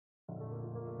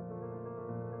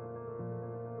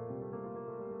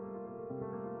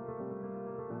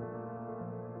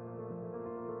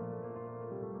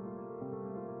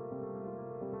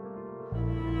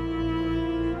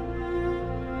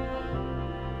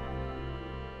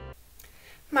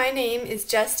My name is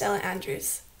Jess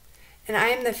Andrews, and I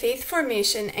am the Faith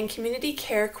Formation and Community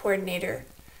Care Coordinator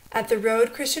at the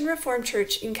Road Christian Reformed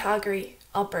Church in Calgary,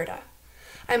 Alberta.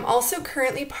 I'm also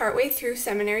currently partway through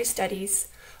seminary studies,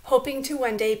 hoping to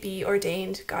one day be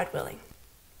ordained, God willing.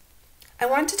 I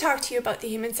want to talk to you about the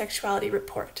Human Sexuality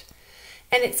Report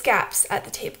and its gaps at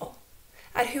the table,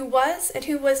 at who was and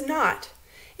who was not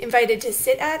invited to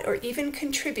sit at or even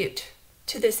contribute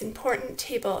to this important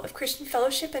table of Christian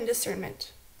fellowship and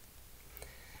discernment.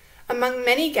 Among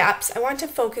many gaps, I want to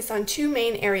focus on two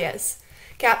main areas: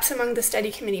 gaps among the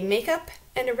study committee makeup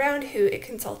and around who it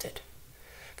consulted.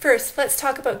 First, let's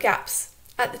talk about gaps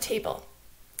at the table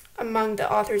among the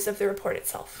authors of the report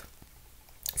itself.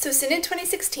 So Synod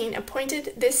 2016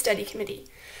 appointed this study committee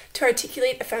to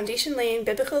articulate a foundation-laying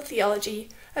biblical theology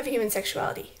of human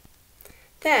sexuality.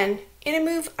 Then, in a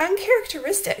move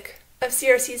uncharacteristic of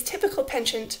CRC's typical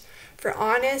penchant for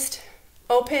honest,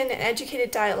 open, and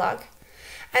educated dialogue,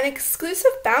 an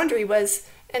exclusive boundary was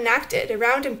enacted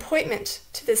around appointment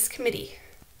to this committee.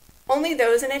 Only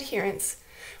those in adherence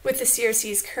with the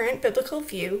CRC's current biblical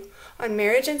view on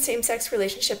marriage and same-sex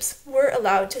relationships were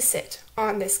allowed to sit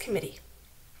on this committee.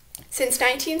 Since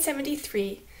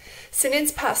 1973,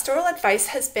 Synod's pastoral advice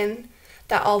has been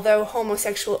that although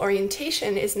homosexual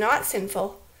orientation is not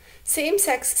sinful,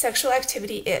 same-sex sexual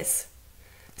activity is.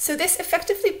 So this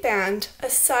effectively banned a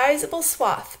sizable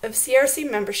swath of CRC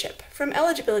membership from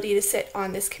eligibility to sit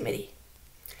on this committee.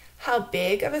 How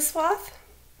big of a swath?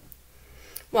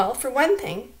 Well, for one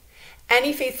thing,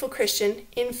 any faithful Christian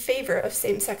in favor of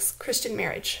same-sex Christian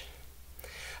marriage.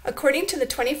 According to the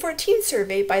 2014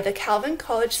 survey by the Calvin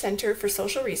College Center for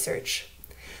Social Research,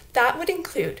 that would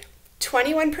include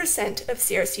 21% of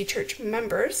CRC church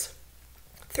members,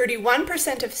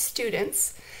 31% of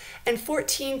students, and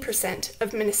 14%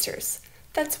 of ministers.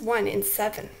 That's 1 in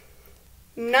 7.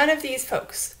 None of these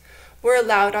folks were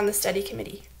allowed on the study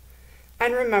committee.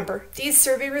 And remember, these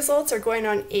survey results are going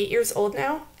on 8 years old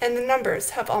now, and the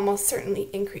numbers have almost certainly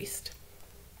increased.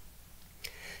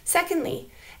 Secondly,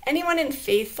 anyone in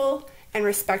faithful and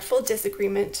respectful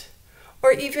disagreement,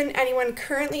 or even anyone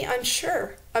currently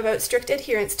unsure about strict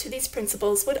adherence to these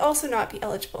principles, would also not be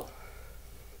eligible.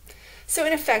 So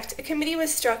in effect, a committee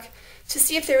was struck to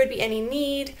see if there would be any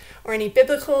need or any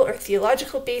biblical or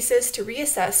theological basis to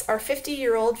reassess our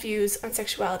 50-year-old views on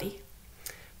sexuality.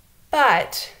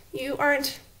 But you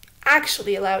aren't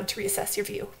actually allowed to reassess your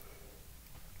view.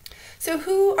 So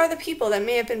who are the people that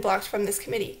may have been blocked from this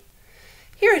committee?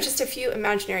 Here are just a few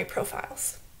imaginary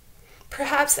profiles.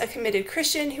 Perhaps a committed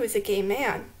Christian who is a gay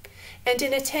man and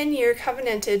in a 10-year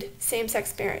covenanted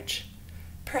same-sex marriage.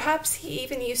 Perhaps he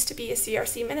even used to be a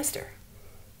CRC minister.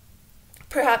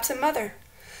 Perhaps a mother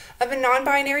of a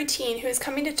non-binary teen who is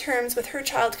coming to terms with her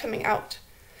child coming out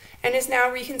and is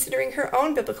now reconsidering her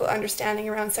own biblical understanding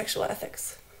around sexual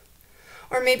ethics.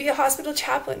 Or maybe a hospital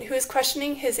chaplain who is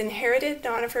questioning his inherited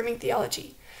non-affirming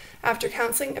theology after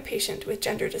counseling a patient with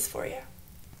gender dysphoria.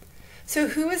 So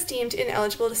who was deemed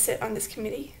ineligible to sit on this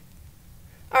committee?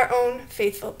 Our own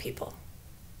faithful people.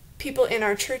 People in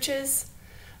our churches,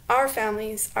 our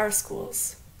families, our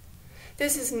schools.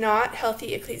 This is not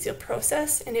healthy ecclesial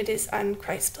process, and it is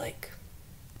un-Christ-like.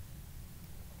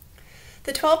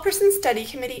 The 12-person study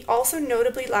committee also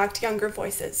notably lacked younger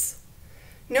voices.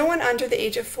 No one under the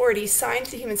age of 40 signed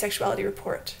the Human Sexuality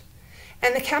Report,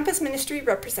 and the campus ministry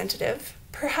representative,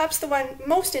 perhaps the one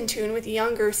most in tune with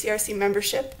younger CRC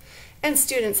membership and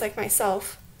students like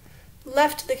myself,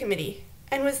 left the committee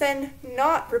and was then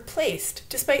not replaced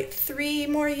despite 3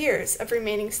 more years of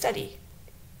remaining study.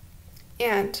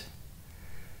 And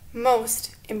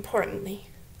most importantly,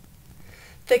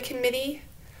 the committee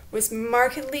was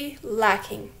markedly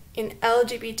lacking in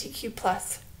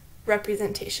LGBTQ+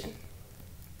 representation,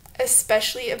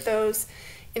 especially of those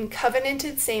in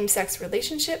covenanted same-sex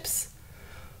relationships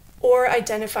or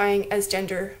identifying as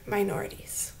gender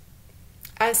minorities.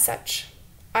 As such,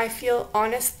 I feel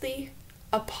honestly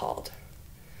appalled.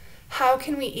 How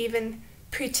can we even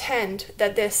pretend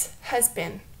that this has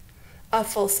been a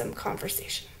fulsome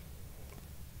conversation?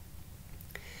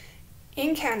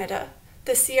 In Canada,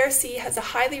 the CRC has a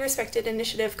highly respected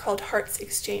initiative called Hearts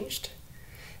Exchanged.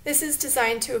 This is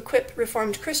designed to equip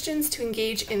Reformed Christians to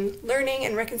engage in learning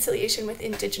and reconciliation with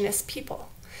Indigenous people.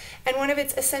 And one of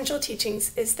its essential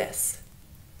teachings is this: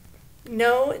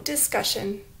 no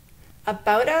discussion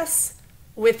about us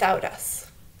without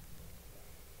us.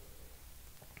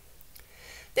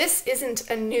 This isn't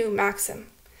a new maxim.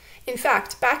 In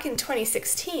fact, back in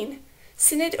 2016,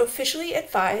 Synod officially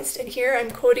advised, and here I'm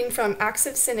quoting from Acts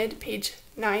of Synod, page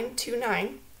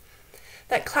 929,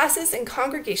 that classes and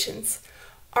congregations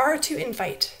are to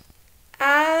invite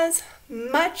as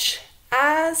much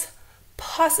as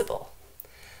possible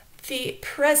the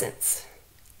presence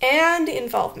and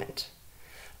involvement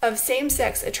of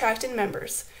same-sex attracted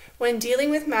members when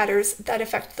dealing with matters that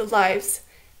affect the lives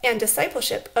and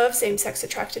discipleship of same-sex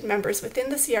attracted members within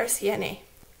the CRCNA.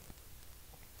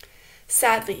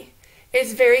 Sadly, it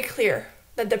is very clear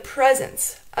that the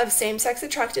presence of same-sex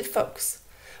attracted folks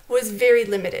was very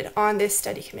limited on this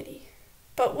study committee.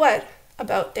 But what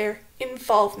about their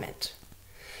involvement?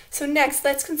 So next,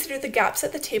 let's consider the gaps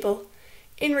at the table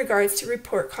in regards to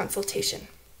report consultation.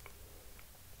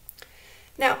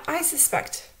 Now, I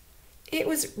suspect it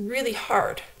was really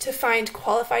hard to find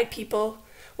qualified people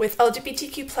with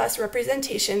LGBTQ+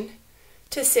 representation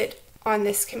to sit on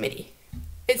this committee.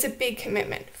 It's a big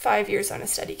commitment, 5 years on a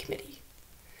study committee.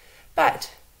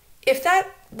 But if that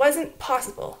wasn't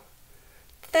possible,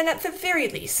 then at the very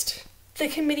least, the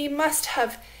committee must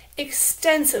have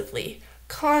extensively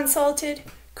consulted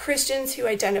Christians who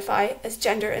identify as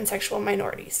gender and sexual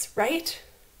minorities, right?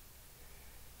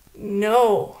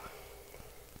 No.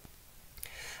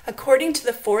 According to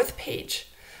the 4th page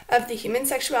of the Human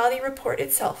Sexuality Report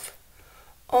itself,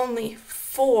 only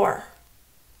 4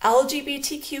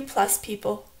 LGBTQ+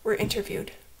 people were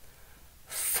interviewed.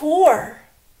 4!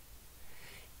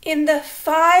 In the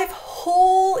 5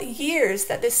 whole years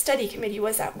that this study committee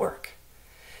was at work.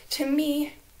 To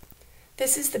me,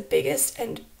 this is the biggest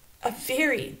and a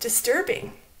very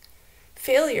disturbing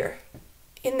failure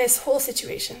in this whole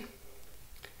situation.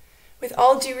 With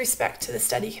all due respect to the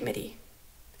study committee,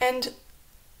 and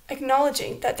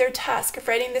acknowledging that their task of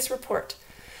writing this report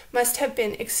must have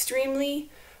been extremely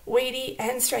weighty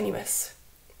and strenuous,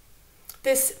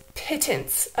 this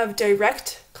pittance of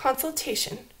direct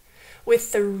consultation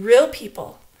with the real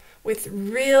people, with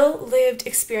real lived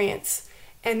experience,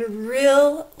 and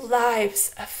real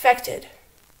lives affected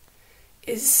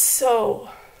is so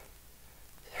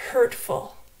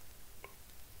hurtful.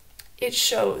 It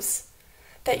shows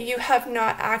that you have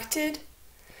not acted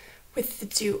with the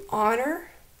due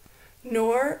honor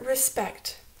nor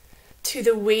respect to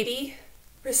the weighty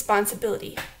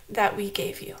responsibility that we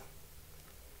gave you.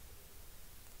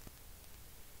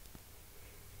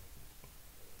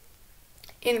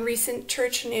 In recent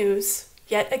church news,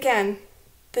 yet again,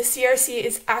 the CRC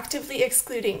is actively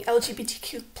excluding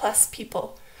LGBTQ+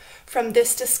 people from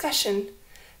this discussion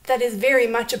that is very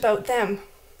much about them.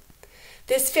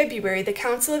 This February, the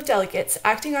Council of Delegates,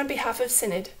 acting on behalf of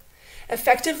Synod,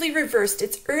 effectively reversed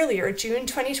its earlier June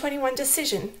 2021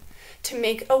 decision to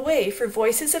make a way for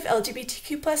voices of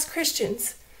LGBTQ+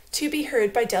 Christians to be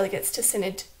heard by delegates to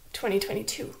Synod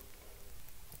 2022.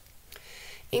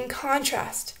 In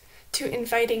contrast to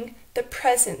inviting the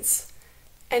presence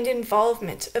and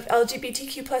involvement of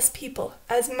LGBTQ+ people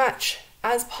as much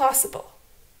as possible,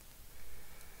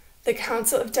 the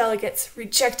Council of Delegates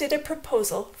rejected a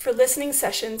proposal for listening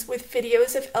sessions with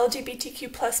videos of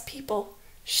LGBTQ+ people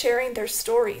sharing their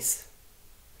stories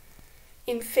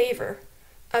in favor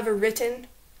of a written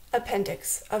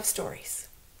appendix of stories.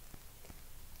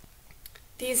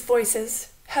 These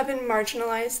voices have been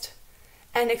marginalized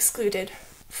and excluded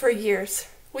for years.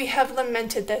 We have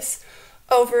lamented this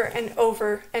over and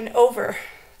over and over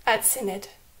at Synod.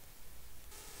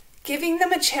 Giving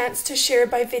them a chance to share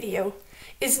by video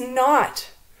is not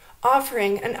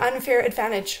offering an unfair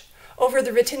advantage over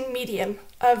the written medium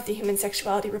of the Human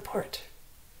Sexuality Report.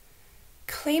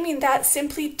 Claiming that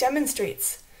simply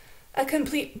demonstrates a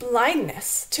complete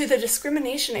blindness to the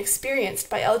discrimination experienced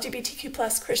by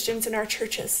LGBTQ+ Christians in our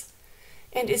churches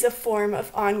and is a form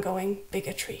of ongoing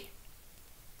bigotry.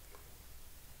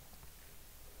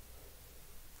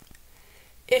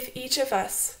 If each of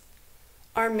us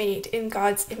are made in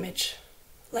God's image,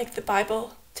 like the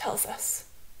Bible tells us,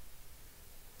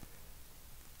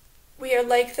 we are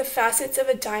like the facets of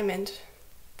a diamond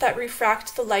that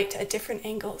refract the light at different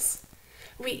angles.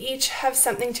 We each have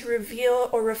something to reveal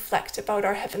or reflect about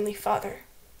our Heavenly Father.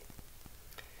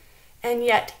 And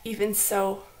yet, even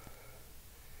so,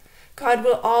 God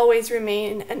will always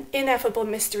remain an ineffable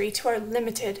mystery to our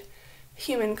limited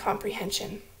human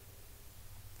comprehension.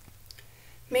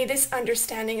 May this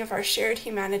understanding of our shared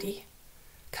humanity,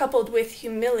 coupled with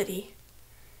humility,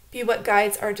 be what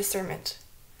guides our discernment.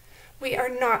 We are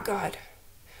not God.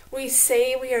 We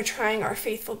say we are trying our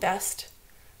faithful best,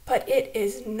 but it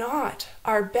is not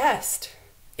our best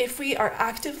if we are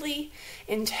actively,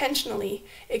 intentionally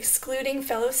excluding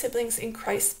fellow siblings in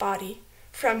Christ's body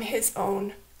from his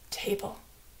own table.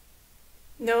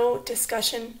 No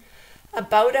discussion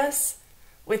about us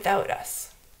without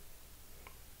us.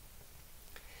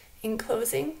 In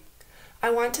closing,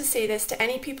 I want to say this to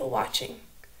any people watching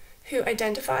who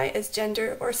identify as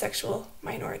gender or sexual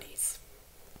minorities.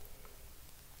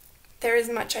 There is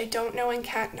much I don't know and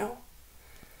can't know,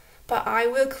 but I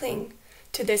will cling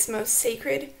to this most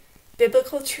sacred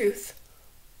biblical truth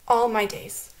all my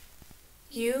days.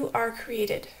 You are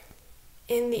created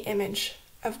in the image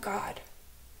of God.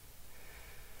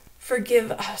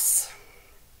 Forgive us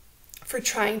for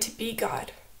trying to be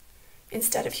God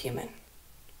instead of human,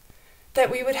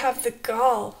 that we would have the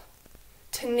gall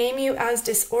to name you as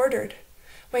disordered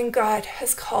when God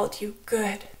has called you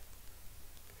good.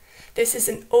 This is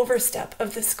an overstep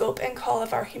of the scope and call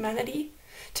of our humanity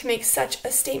to make such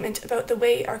a statement about the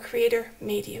way our Creator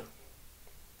made you.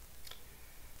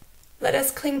 Let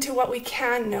us cling to what we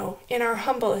can know in our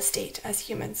humble estate as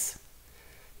humans,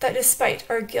 that despite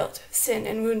our guilt, sin,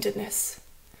 and woundedness,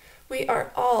 we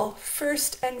are all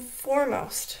first and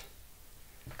foremost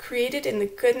created in the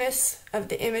goodness of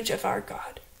the image of our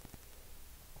God.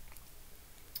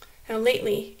 Now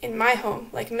lately, in my home,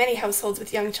 like many households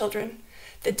with young children,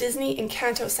 the Disney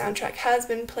Encanto soundtrack has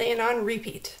been playing on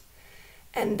repeat.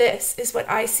 And this is what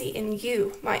I see in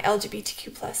you, my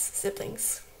LGBTQ+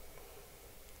 siblings.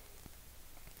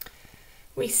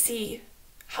 We see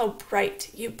how bright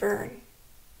you burn.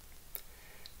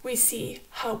 We see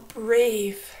how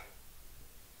brave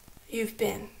you've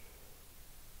been.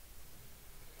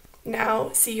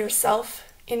 Now see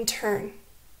yourself in turn.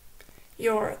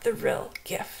 You're the real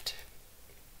gift.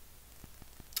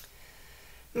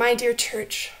 My dear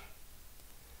church,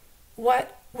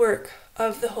 what work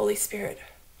of the Holy Spirit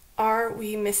are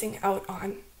we missing out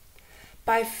on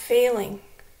by failing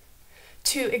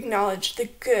to acknowledge the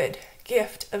good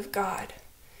gift of God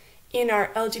in our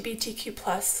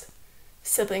LGBTQ+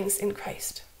 siblings in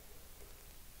Christ?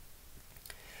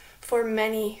 For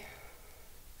many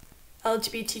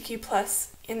LGBTQ+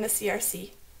 in the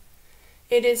CRC,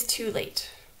 it is too late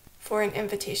for an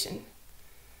invitation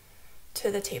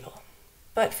to the table.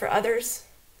 But for others,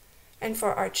 and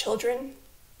for our children,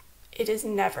 it is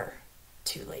never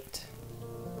too late.